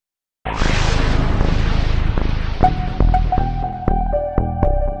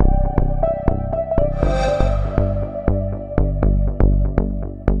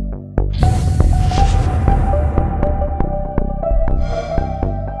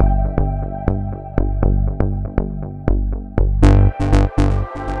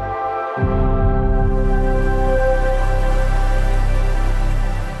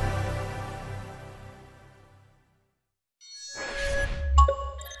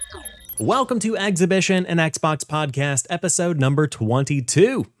Welcome to Exhibition, an Xbox podcast, episode number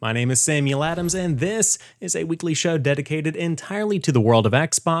 22. My name is Samuel Adams, and this is a weekly show dedicated entirely to the world of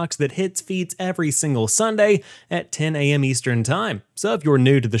Xbox that hits feeds every single Sunday at 10 a.m. Eastern Time. So if you're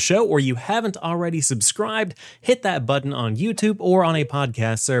new to the show or you haven't already subscribed, hit that button on YouTube or on a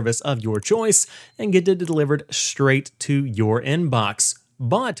podcast service of your choice and get it delivered straight to your inbox.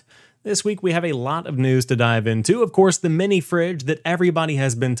 But this week we have a lot of news to dive into. Of course, the mini fridge that everybody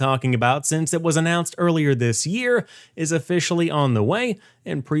has been talking about since it was announced earlier this year is officially on the way,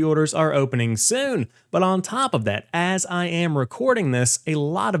 and pre-orders are opening soon. But on top of that, as I am recording this, a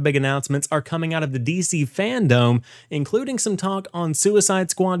lot of big announcements are coming out of the DC fandom, including some talk on Suicide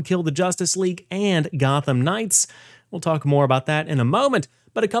Squad Kill the Justice League and Gotham Knights. We'll talk more about that in a moment.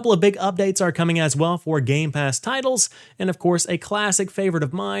 But a couple of big updates are coming as well for Game Pass titles, and of course a classic favorite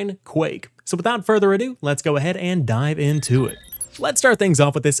of mine, Quake. So without further ado, let's go ahead and dive into it. Let's start things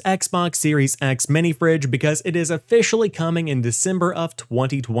off with this Xbox Series X mini fridge because it is officially coming in December of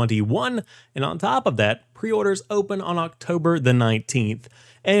 2021, and on top of that, pre-orders open on October the 19th.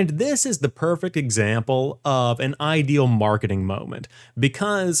 And this is the perfect example of an ideal marketing moment,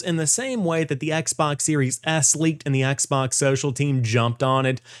 because in the same way that the Xbox Series S leaked and the Xbox social team jumped on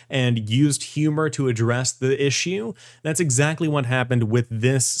it and used humor to address the issue, that's exactly what happened with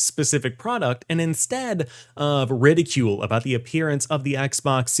this specific product. And instead of ridicule about the appearance of the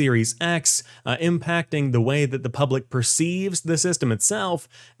Xbox Series X impacting the way that the public perceives the system itself,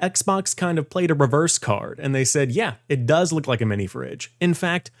 Xbox kind of played a reverse card, and they said, yeah, it does look like a mini fridge. In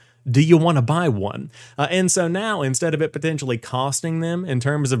fact, do you want to buy one? And so now, instead of it potentially costing them in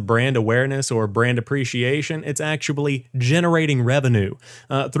terms of brand awareness or brand appreciation, it's actually generating revenue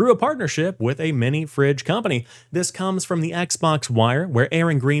through a partnership with a mini fridge company. This comes from the Xbox Wire, where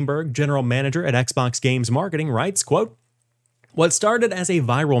Aaron Greenberg, general manager at Xbox Games Marketing, writes, quote, "What started as a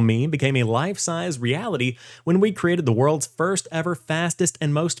viral meme became a life-size reality when we created the world's first ever fastest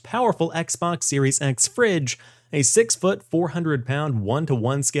and most powerful Xbox Series X fridge, a 6-foot, 400-pound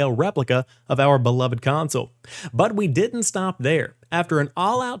 1-to-1 scale replica of our beloved console. But we didn't stop there. After an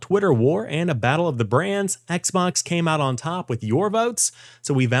all-out Twitter war and a battle of the brands, Xbox came out on top with your votes,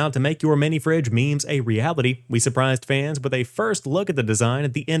 so we vowed to make your mini fridge memes a reality. We surprised fans with a first look at the design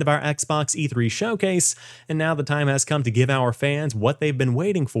at the end of our Xbox E3 showcase, and now the time has come to give our fans what they've been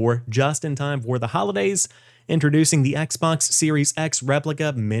waiting for just in time for the holidays. Introducing the Xbox Series X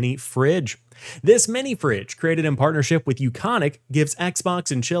replica mini fridge. This mini fridge, created in partnership with Uconic, gives Xbox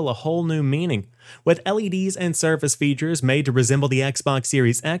and chill a whole new meaning. With LEDs and surface features made to resemble the Xbox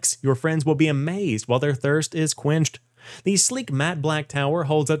Series X, your friends will be amazed while their thirst is quenched. The sleek matte black tower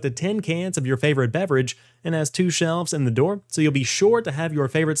holds up to 10 cans of your favorite beverage and has 2 shelves in the door, so you'll be sure to have your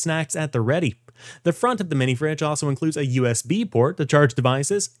favorite snacks at the ready. The front of the mini fridge also includes a USB port to charge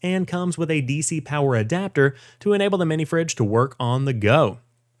devices and comes with a DC power adapter to enable the mini fridge to work on the go.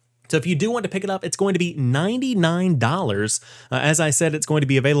 So if you do want to pick it up, it's going to be $99. As I said, it's going to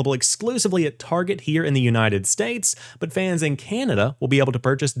be available exclusively at Target here in the United States, but fans in Canada will be able to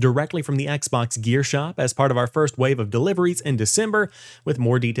purchase directly from the Xbox Gear Shop as part of our first wave of deliveries in December, with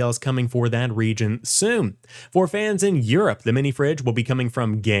more details coming for that region soon. For fans in Europe, the mini fridge will be coming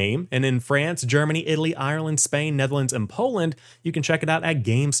from Game, and in France, Germany, Italy, Ireland, Spain, Netherlands, and Poland, you can check it out at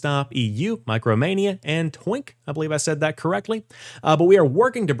GameStop EU, Micromania, and Twink. I believe I said that correctly. But we are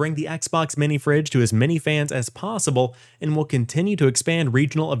working to bring the Xbox mini fridge to as many fans as possible, and will continue to expand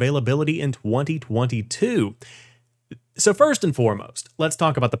regional availability in 2022. So first and foremost, let's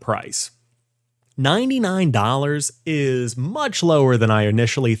talk about the price. $99 is much lower than I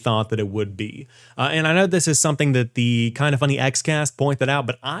initially thought that it would be. And I know this is something that the Kinda Funny Xcast pointed out,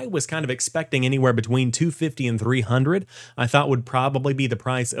 but I was kind of expecting anywhere between $250 and $300. I thought would probably be the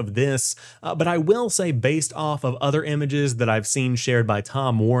price of this. But I will say, based off of other images that I've seen shared by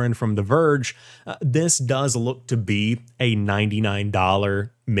Tom Warren from The Verge, this does look to be a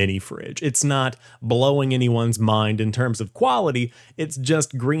 $99 mini fridge. It's not blowing anyone's mind in terms of quality. It's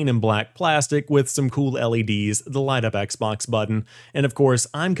just green and black plastic with some cool LEDs, the light up Xbox button, and of course,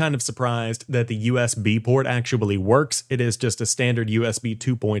 I'm kind of surprised that the USB port actually works. It is just a standard USB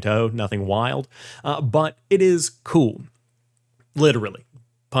 2.0, nothing wild, but it is cool. Literally,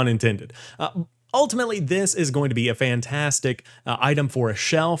 pun intended. Ultimately, this is going to be a fantastic item for a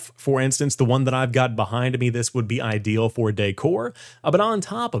shelf. For instance, the one that I've got behind me, this would be ideal for decor. But on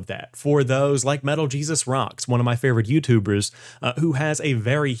top of that, for those like Metal Jesus Rocks, one of my favorite YouTubers, who has a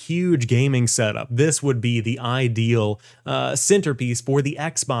very huge gaming setup, this would be the ideal centerpiece for the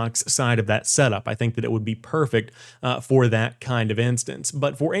Xbox side of that setup. I think that it would be perfect for that kind of instance.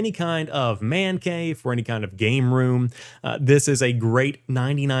 But for any kind of man cave, for any kind of game room, this is a great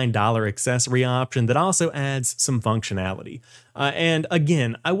 $99 accessory option that also adds some functionality. And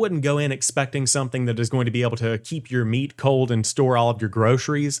again, I wouldn't go in expecting something that is going to be able to keep your meat cold and store all of your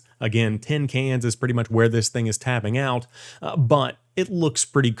groceries. Again, tin cans is pretty much where this thing is tapping out, but it looks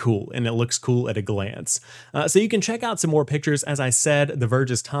pretty cool, and it looks cool at a glance. So you can check out some more pictures. As I said, The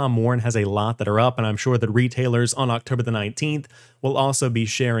Verge's Tom Warren has a lot that are up, and I'm sure that retailers on October the 19th will also be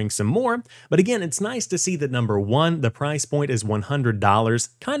sharing some more. But again, it's nice to see that number one, the price point is $100,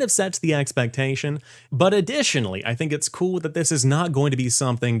 kind of sets the expectation. But additionally, I think it's cool that this is not going to be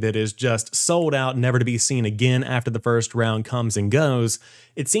something that is just sold out, never to be seen again after the first round comes and goes.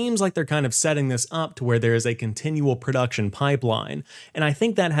 It seems like they're kind of setting this up to where there is a continual production pipeline. And I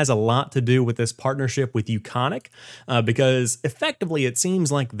think that has a lot to do with this partnership with Uconic, because effectively it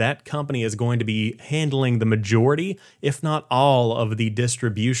seems like that company is going to be handling the majority, if not all, of the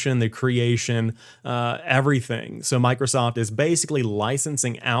distribution, the creation, everything. So Microsoft is basically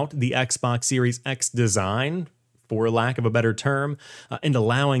licensing out the Xbox Series X design, for lack of a better term, and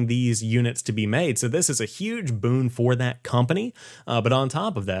allowing these units to be made. So this is a huge boon for that company. But on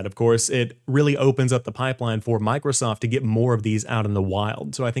top of that, of course, it really opens up the pipeline for Microsoft to get more of these out in the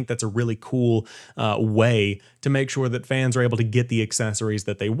wild. So I think that's a really cool way to make sure that fans are able to get the accessories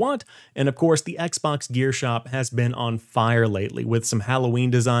that they want. And of course, the Xbox Gear Shop has been on fire lately with some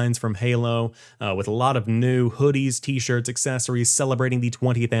Halloween designs from Halo, with a lot of new hoodies, t-shirts, accessories celebrating the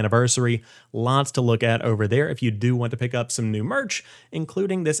 20th anniversary. Lots to look at over there if you do want to pick up some new merch,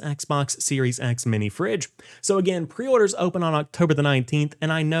 including this Xbox Series X mini fridge. So again, pre-orders open on October the 19th,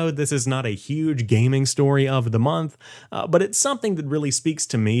 and I know this is not a huge gaming story of the month, but it's something that really speaks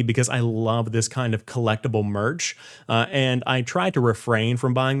to me because I love this kind of collectible merch, and I try to refrain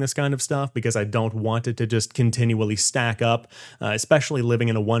from buying this kind of stuff because I don't want it to just continually stack up, especially living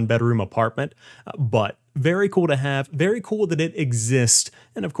in a one-bedroom apartment, but very cool to have, very cool that it exists,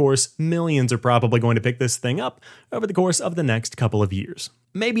 and of course, millions are probably going to pick this thing up over the course of the next couple of years.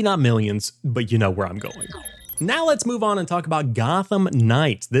 Maybe not millions, but you know where I'm going. Now let's move on and talk about Gotham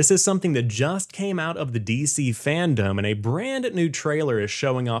Knights. This is something that just came out of the DC fandom, and a brand new trailer is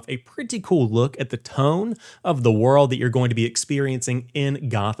showing off a pretty cool look at the tone of the world that you're going to be experiencing in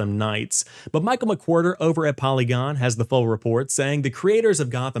Gotham Knights. But Michael McWhorter over at Polygon has the full report, saying the creators of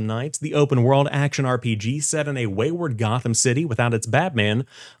Gotham Knights, the open-world action RPG set in a wayward Gotham City without its Batman,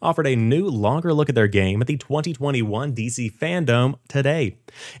 offered a new, longer look at their game at the 2021 DC Fandom today.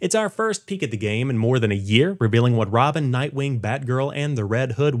 It's our first peek at the game in more than a year, revealing what Robin, Nightwing, Batgirl, and the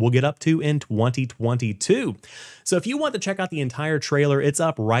Red Hood will get up to in 2022. So if you want to check out the entire trailer, it's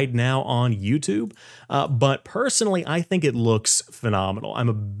up right now on YouTube. But personally, I think it looks phenomenal. I'm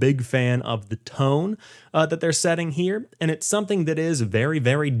a big fan of the tone that they're setting here, and it's something that is very,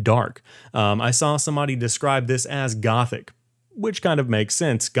 very dark. I saw somebody describe this as gothic, which kind of makes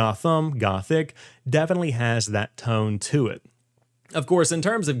sense. Gotham, gothic, definitely has that tone to it. Of course, in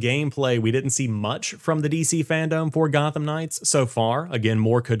terms of gameplay, we didn't see much from the DC fandom for Gotham Knights so far. Again,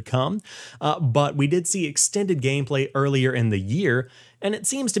 more could come. But we did see extended gameplay earlier in the year, and it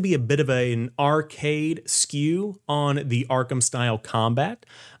seems to be a bit of an arcade skew on the Arkham-style combat.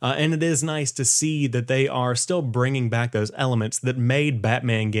 And it is nice to see that they are still bringing back those elements that made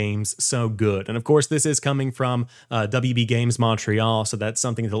Batman games so good. And of course, this is coming from WB Games Montreal, so that's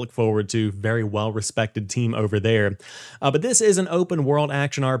something to look forward to. Very well-respected team over there. But this is an open-world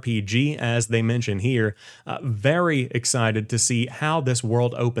action RPG, as they mention here. Very excited to see how this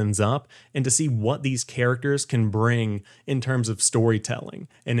world opens up and to see what these characters can bring in terms of storytelling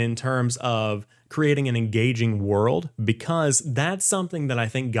and in terms of creating an engaging world, because that's something that I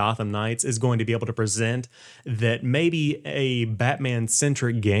think Gotham Knights is going to be able to present that maybe a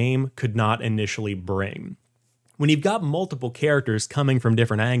Batman-centric game could not initially bring. When you've got multiple characters coming from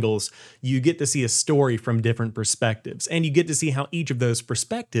different angles, you get to see a story from different perspectives, and you get to see how each of those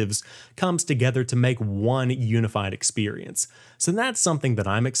perspectives comes together to make one unified experience. So that's something that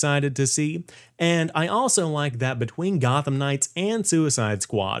I'm excited to see, and I also like that between Gotham Knights and Suicide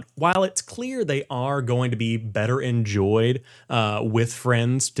Squad, while it's clear they are going to be better enjoyed with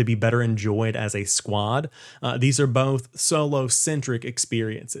friends, to be better enjoyed as a squad, these are both solo-centric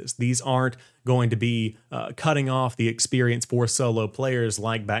experiences. These aren't going to be cutting off the experience for solo players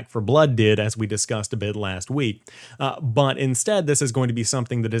like Back 4 Blood did, as we discussed a bit last week. But instead, this is going to be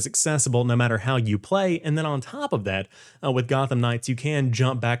something that is accessible no matter how you play. And then on top of that, with Gotham Knights, you can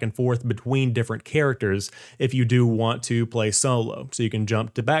jump back and forth between different characters if you do want to play solo. So you can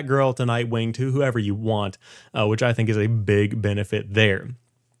jump to Batgirl, to Nightwing, to whoever you want, which I think is a big benefit there.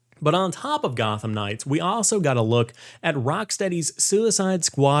 But on top of Gotham Knights, we also got a look at Rocksteady's Suicide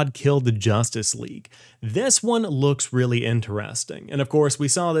Squad Kill the Justice League. This one looks really interesting. And of course, we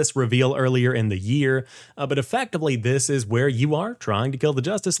saw this reveal earlier in the year, but effectively this is where you are trying to kill the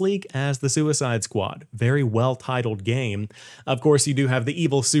Justice League as the Suicide Squad. Very well-titled game. Of course, you do have the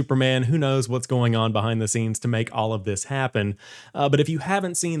evil Superman. Who knows what's going on behind the scenes to make all of this happen. But if you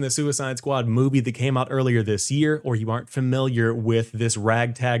haven't seen the Suicide Squad movie that came out earlier this year, or you aren't familiar with this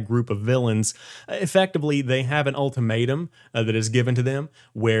ragtag group of villains, effectively they have an ultimatum that is given to them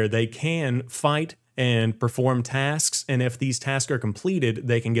where they can fight and perform tasks, and if these tasks are completed,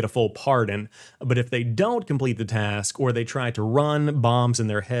 they can get a full pardon. But if they don't complete the task, or they try to run, bombs in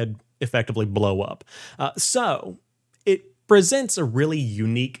their head effectively blow up. So it presents a really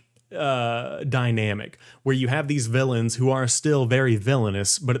unique dynamic where you have these villains who are still very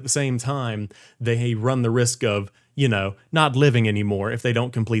villainous, but at the same time, they run the risk of, not living anymore if they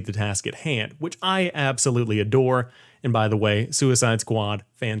don't complete the task at hand, which I absolutely adore. And by the way, Suicide Squad,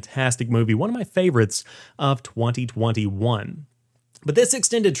 fantastic movie, one of my favorites of 2021. But this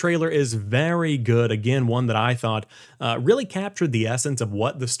extended trailer is very good. Again, one that I thought really captured the essence of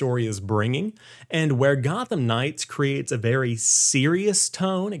what the story is bringing, and where Gotham Knights creates a very serious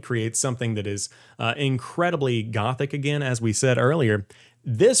tone. It creates something that is incredibly gothic again, as we said earlier.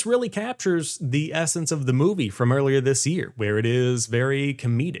 This really captures the essence of the movie from earlier this year, where it is very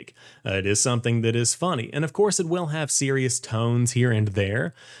comedic. It is something that is funny. And of course, it will have serious tones here and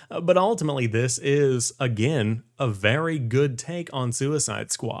there. But ultimately, this is, again, a very good take on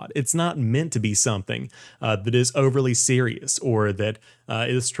Suicide Squad. It's not meant to be something that is overly serious or that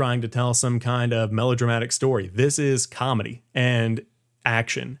is trying to tell some kind of melodramatic story. This is comedy and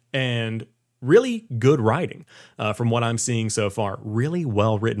action and really good writing from what I'm seeing so far. Really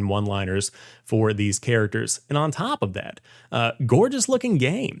well-written one-liners for these characters. And on top of that, gorgeous looking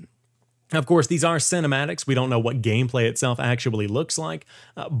game. Of course, these are cinematics. We don't know what gameplay itself actually looks like,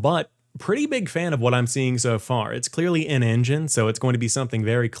 but pretty big fan of what I'm seeing so far. It's clearly in-engine, so it's going to be something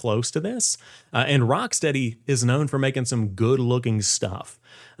very close to this. And Rocksteady is known for making some good-looking stuff.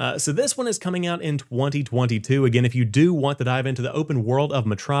 So this one is coming out in 2022. Again, if you do want to dive into the open world of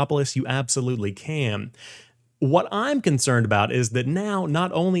Metropolis, you absolutely can. What I'm concerned about is that now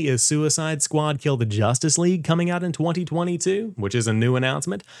not only is Suicide Squad Kill the Justice League coming out in 2022, which is a new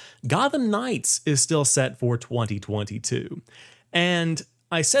announcement, Gotham Knights is still set for 2022. And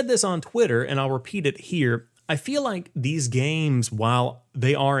I said this on Twitter, and I'll repeat it here. I feel like these games, while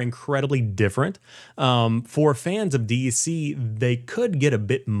they are incredibly different, for fans of DC, they could get a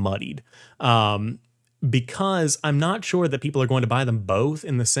bit muddied. Because I'm not sure that people are going to buy them both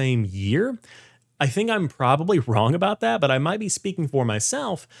in the same year. I think I'm probably wrong about that, but I might be speaking for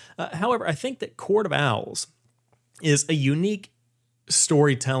myself. However, I think that Court of Owls is a unique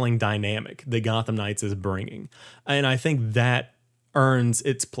storytelling dynamic that Gotham Knights is bringing. And I think that earns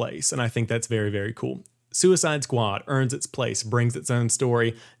its place, and I think that's very, very cool. Suicide Squad earns its place, brings its own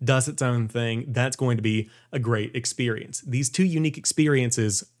story, does its own thing. That's going to be a great experience. These two unique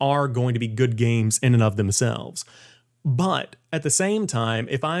experiences are going to be good games in and of themselves. But at the same time,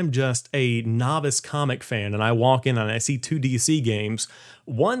 if I'm just a novice comic fan and I walk in and I see two DC games,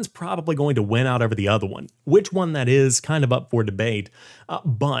 one's probably going to win out over the other one. Which one that is, kind of up for debate.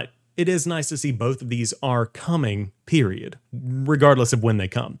 But it is nice to see both of these are coming, period, regardless of when they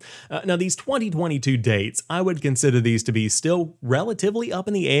come. Now, these 2022 dates, I would consider these to be still relatively up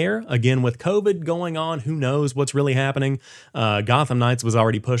in the air. Again, with COVID going on, who knows what's really happening? Gotham Knights was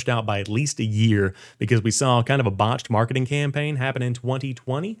already pushed out by at least a year because we saw kind of a botched marketing campaign happen in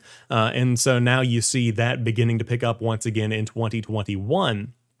 2020. And so now you see that beginning to pick up once again in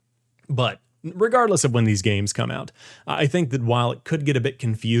 2021. But regardless of when these games come out, I think that while it could get a bit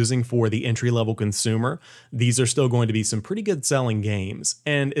confusing for the entry-level consumer, these are still going to be some pretty good selling games.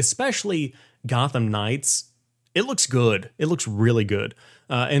 And especially Gotham Knights, it looks good. It looks really good.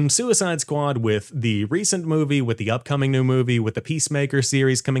 And Suicide Squad, with the recent movie, with the upcoming new movie, with the Peacemaker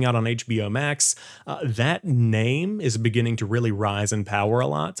series coming out on HBO Max, that name is beginning to really rise in power a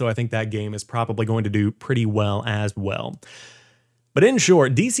lot. So I think that game is probably going to do pretty well as well. But in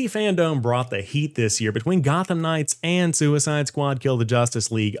short, DC Fandom brought the heat this year between Gotham Knights and Suicide Squad Kill the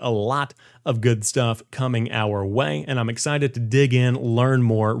Justice League. A lot of good stuff coming our way, and I'm excited to dig in, learn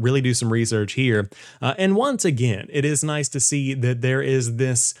more, really do some research here. And once again, it is nice to see that there is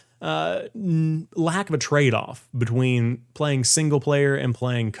this lack of a trade-off between playing single player and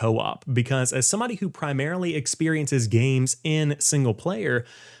playing co-op, because as somebody who primarily experiences games in single player,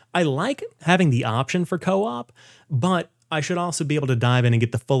 I like having the option for co-op, but I should also be able to dive in and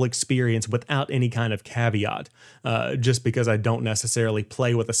get the full experience without any kind of caveat, just because I don't necessarily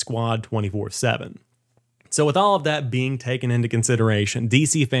play with a squad 24/7. So with all of that being taken into consideration,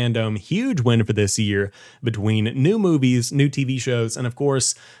 DC Fandom, huge win for this year between new movies, new TV shows, and of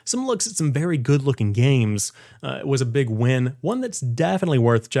course, some looks at some very good-looking games. It was a big win, one that's definitely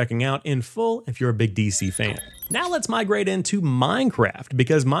worth checking out in full if you're a big DC fan. Now let's migrate into Minecraft,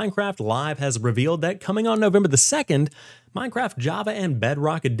 because Minecraft Live has revealed that coming on November the 2nd, Minecraft Java and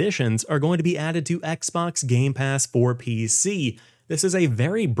Bedrock editions are going to be added to Xbox Game Pass for PC. This is a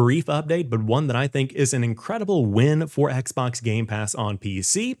very brief update, but one that I think is an incredible win for Xbox Game Pass on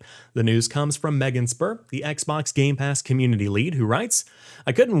PC. The news comes from Megan Spur, the Xbox Game Pass community lead, who writes,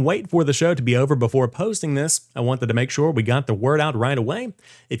 "I couldn't wait for the show to be over before posting this. I wanted to make sure we got the word out right away.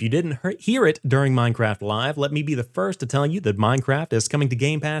 If you didn't hear it during Minecraft Live, let me be the first to tell you that Minecraft is coming to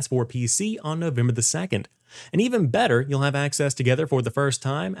Game Pass for PC on November the 2nd. And even better, you'll have access together for the first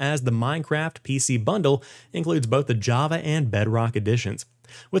time, as the Minecraft PC bundle includes both the Java and Bedrock editions.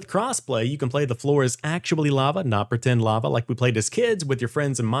 With crossplay, you can play The Floor is Actually Lava, not pretend lava like we played as kids, with your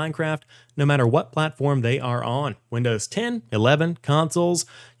friends in Minecraft, no matter what platform they are on. Windows 10, 11, consoles,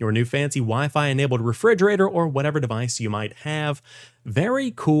 your new fancy Wi-Fi enabled refrigerator, or whatever device you might have.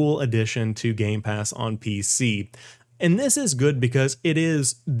 Very cool addition to Game Pass on PC. And this is good because it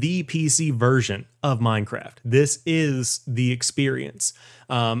is the PC version of Minecraft. This is the experience.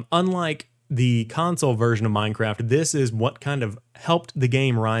 Unlike the console version of Minecraft, this is what kind of helped the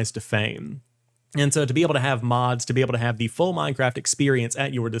game rise to fame. And so to be able to have mods, to be able to have the full Minecraft experience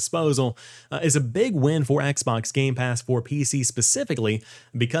at your disposal is a big win for Xbox Game Pass for PC specifically,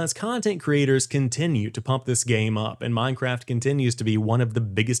 because content creators continue to pump this game up, and Minecraft continues to be one of the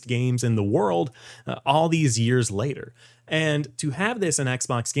biggest games in the world all these years later. And to have this in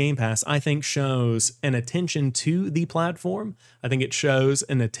Xbox Game Pass, I think shows an attention to the platform. I think it shows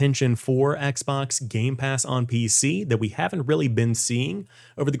an attention for Xbox Game Pass on PC that we haven't really been seeing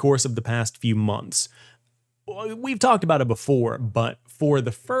over the course of the past few months. We've talked about it before, but for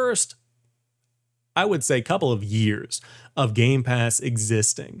the first, I would say, couple of years of Game Pass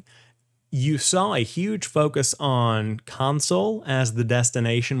existing, you saw a huge focus on console as the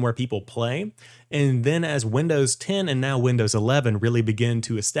destination where people play. And then as Windows 10 and now Windows 11 really begin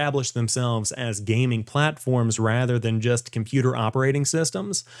to establish themselves as gaming platforms rather than just computer operating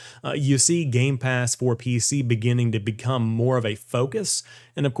systems, you see Game Pass for PC beginning to become more of a focus.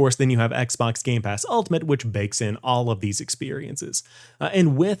 And of course, then you have Xbox Game Pass Ultimate, which bakes in all of these experiences.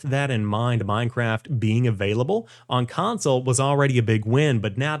 And with that in mind, Minecraft being available on console was already a big win,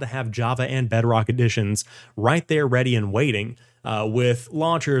 but now to have Java and Bedrock editions right there ready and waiting, with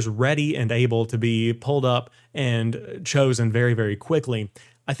launchers ready and able to be pulled up and chosen very, very quickly,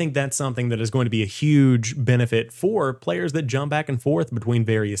 I think that's something that is going to be a huge benefit for players that jump back and forth between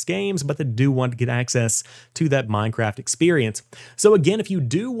various games, but that do want to get access to that Minecraft experience. So again, if you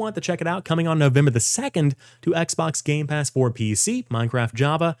do want to check it out, coming on November the 2nd to Xbox Game Pass for PC, Minecraft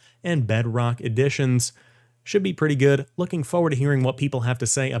Java and Bedrock editions should be pretty good. Looking forward to hearing what people have to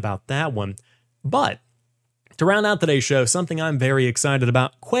say about that one. But to round out today's show, something I'm very excited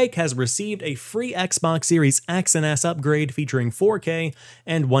about, Quake has received a free Xbox Series X and S upgrade featuring 4K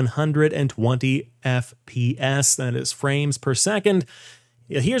and 120 FPS, that is frames per second.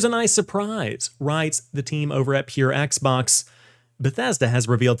 Here's a nice surprise, writes the team over at Pure Xbox. Bethesda has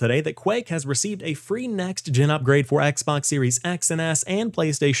revealed today that Quake has received a free next-gen upgrade for Xbox Series X and S and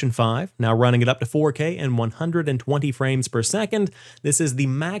PlayStation 5, now running it up to 4K and 120 frames per second. This is the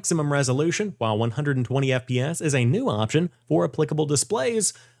maximum resolution, while 120 FPS is a new option for applicable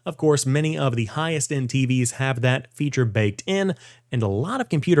displays. Of course, many of the highest-end TVs have that feature baked in, and a lot of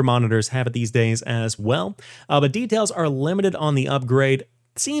computer monitors have it these days as well. But details are limited on the upgrade.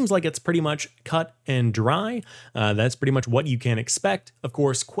 Seems like it's pretty much cut and dry. That's pretty much what you can expect. Of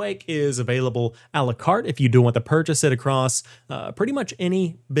course, Quake is available a la carte if you do want to purchase it across pretty much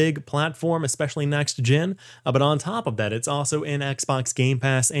any big platform, especially next gen. But on top of that, it's also in Xbox Game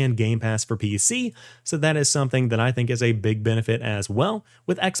Pass and Game Pass for PC. So that is something that I think is a big benefit as well,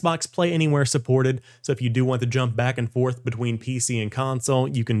 with Xbox Play Anywhere supported. So if you do want to jump back and forth between PC and console,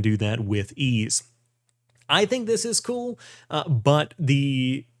 you can do that with ease. I think this is cool, but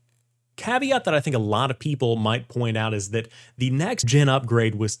the caveat that I think a lot of people might point out is that the next gen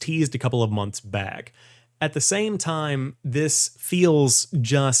upgrade was teased a couple of months back. At the same time, this feels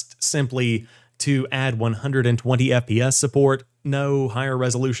just simply to add 120 FPS support, no higher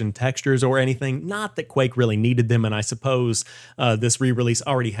resolution textures or anything. Not that Quake really needed them, and I suppose this re-release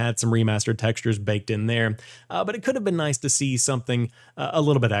already had some remastered textures baked in there, but it could have been nice to see something a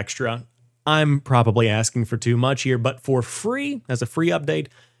little bit extra. I'm probably asking for too much here, but for free, as a free update,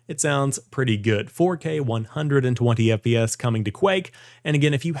 it sounds pretty good. 4K 120 FPS coming to Quake, and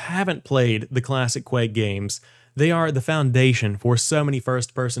again, if you haven't played the classic Quake games, they are the foundation for so many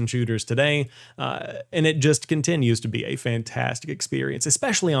first-person shooters today, and it just continues to be a fantastic experience,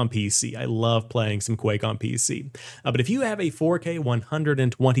 especially on PC. I love playing some Quake on PC. But if you have a 4K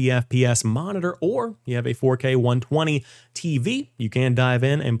 120 FPS monitor or you have a 4K 120 TV, you can dive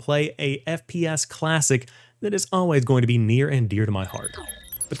in and play a FPS classic that is always going to be near and dear to my heart.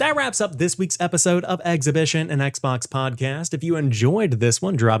 But that wraps up this week's episode of Exhibition, an Xbox podcast. If you enjoyed this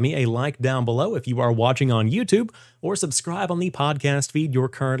one, drop me a like down below if you are watching on YouTube, or subscribe on the podcast feed you're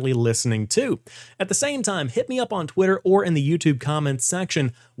currently listening to. At the same time, hit me up on Twitter or in the YouTube comments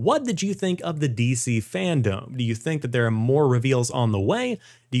section. What did you think of the DC fandom? Do you think that there are more reveals on the way?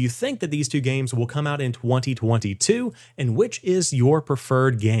 Do you think that these two games will come out in 2022? And which is your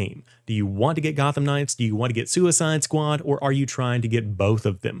preferred game? Do you want to get Gotham Knights? Do you want to get Suicide Squad? Or are you trying to get both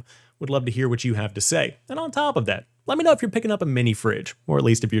of them? Would love to hear what you have to say. And on top of that, let me know if you're picking up a mini fridge, or at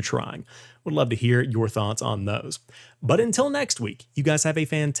least if you're trying. Would love to hear your thoughts on those. But until next week, you guys have a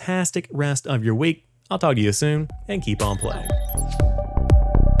fantastic rest of your week. I'll talk to you soon, and keep on playing.